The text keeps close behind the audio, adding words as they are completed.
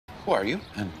Who are you?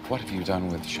 And what have you done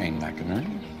with Shane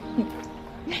McInnerney?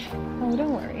 Oh,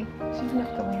 don't worry. She's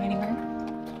not going anywhere.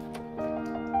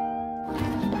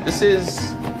 This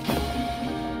is...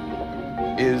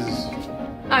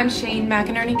 I'm Shane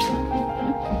McInnerney.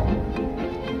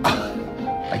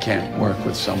 I can't work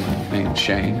with someone named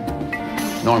Shane.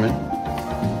 Norman,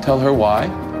 tell her why.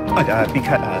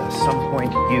 Because at some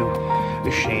point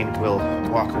Shane will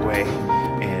walk away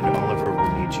and Oliver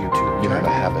will need you to... You have a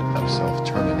habit of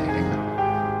self-terminating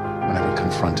whenever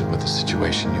confronted with a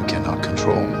situation you cannot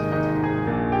control.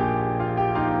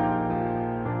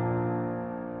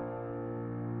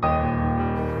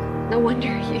 No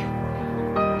wonder you...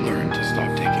 Learn to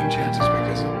stop taking chances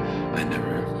because I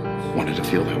never wanted to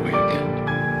feel that way again.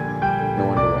 No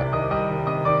wonder what?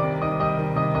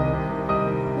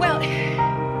 Well,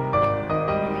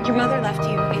 your mother left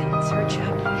you in search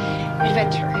of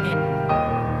adventure.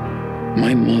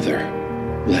 My mother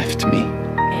left me.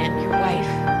 And your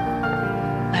wife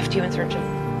left you in search of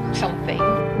something.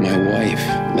 My wife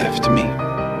left me.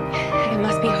 It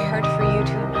must be hard for you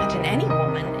to imagine any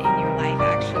woman in your life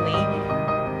actually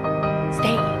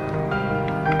staying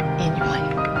in your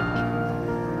life.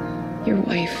 Your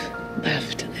wife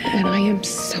left, and I am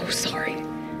so sorry.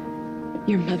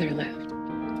 Your mother left.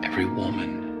 Every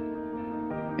woman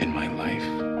in my life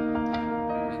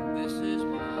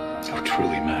who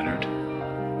truly mattered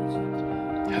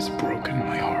has broken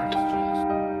my heart.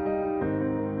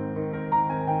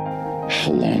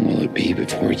 How long will it be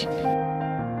before you...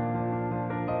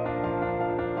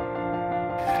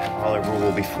 Oliver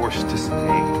will be forced to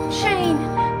stay. Shane!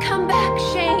 Come back,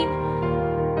 Shane!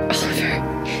 Oliver,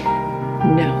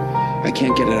 no. I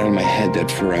can't get it out of my head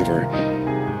that forever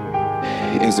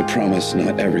is a promise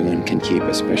not everyone can keep,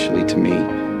 especially to me.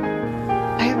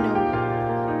 I have no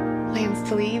plans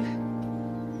to leave.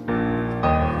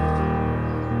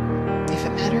 If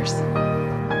it matters,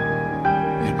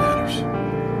 It matters.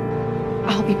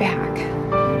 I'll be back.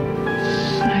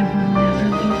 I will never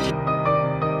leave.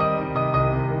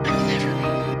 I will never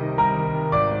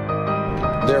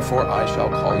leave. Therefore, I shall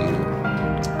call you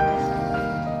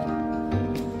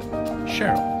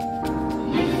Cheryl.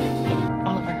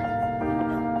 Oliver,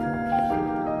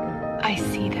 I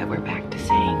see that we're back to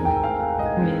saying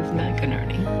Ms.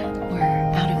 McInnerney. We're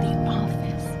out of the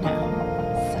office now,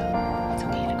 so it's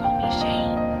okay to call me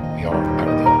Shane. We are out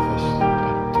of the office,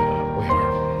 but we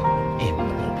are in the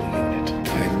mobile unit.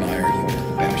 I admire your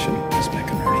passion, Miss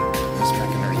McInnerney. Miss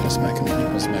McInnerney. Miss McInnerney.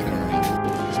 Miss McInnerney.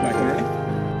 Miss McInnerney.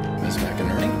 Miss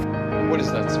McInnerney. What is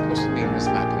that supposed to mean, Miss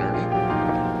McInnerney?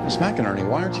 Miss McInnerney,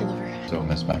 why aren't you... Oliver. So,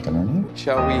 Miss McInnerney?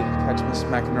 Shall we catch Miss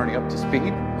McInnerney up to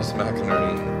speed? Miss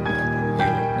McInnerney, you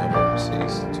never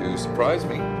cease to surprise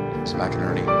me. Miss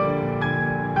McInnerney.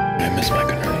 I'm Miss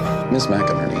McInnerney. Miss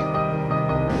McInnerney.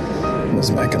 Miss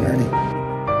McInnerney.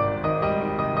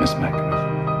 Miss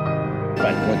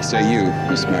McInnerney. What say you,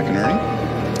 Miss McInnerney?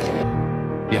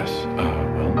 Yes, well,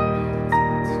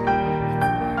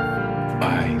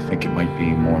 I think it might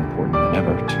be more important than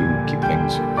ever to keep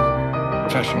things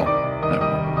professional.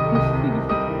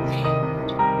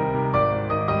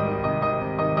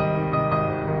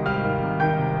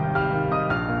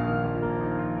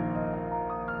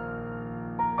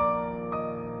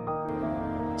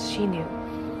 She knew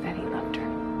that he loved her.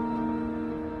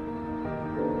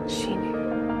 She knew.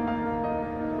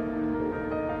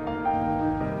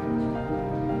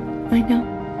 I know.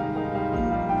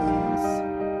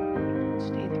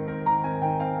 Stay there.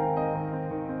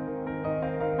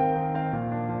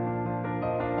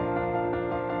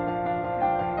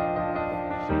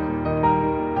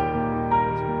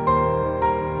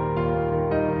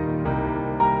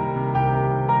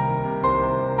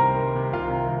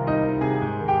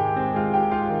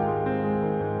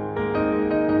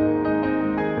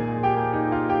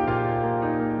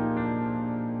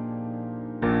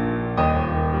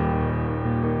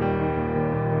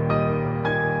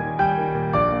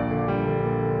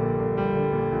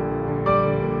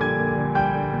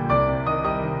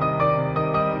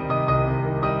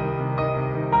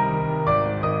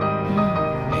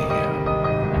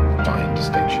 Fine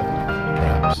distinction,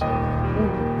 perhaps. I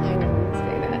know you'd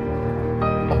say that.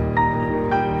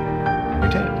 You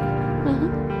did.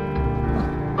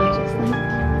 I just like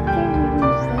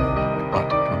But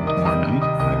come tomorrow night,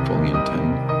 I fully intend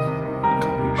to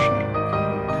call you Shane.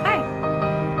 Hi.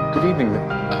 Good evening,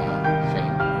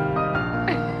 Shane.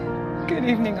 Good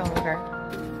evening, Oliver.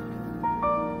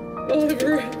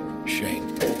 Oliver. Shane.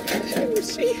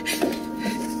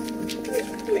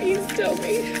 Please tell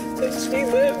me that she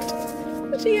lived.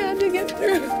 That she had to get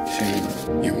through. Shane,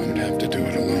 you won't have to do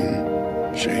it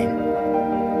alone. Shane.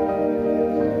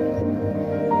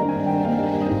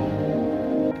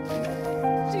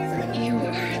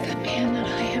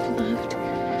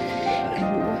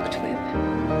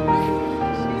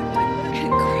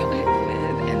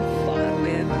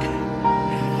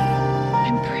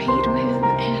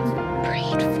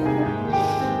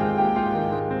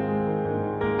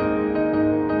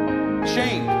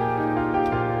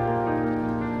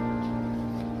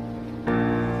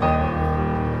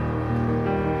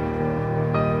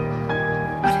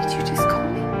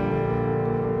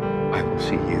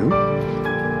 see you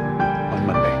on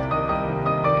Monday.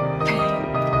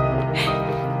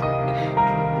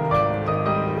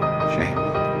 Shane.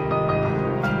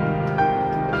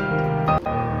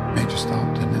 Made you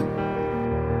stop, didn't it?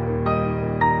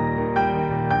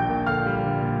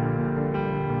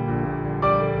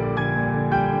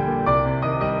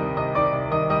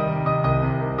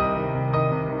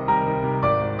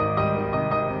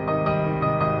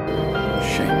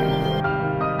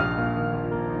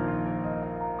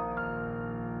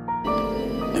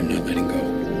 I'm not letting go.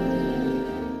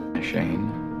 Shane,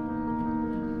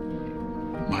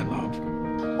 my love.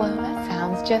 Well, that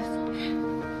sounds just...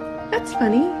 That's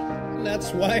funny.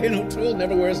 That's why an O'Toole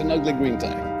never wears an ugly green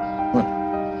tie. What?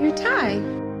 Your tie.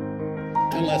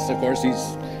 Unless, of course,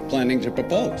 he's planning to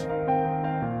propose.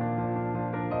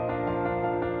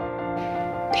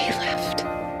 They left.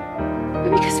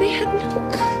 Because they had no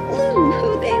clue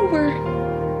who they were.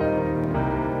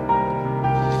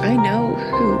 I know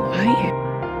who I am.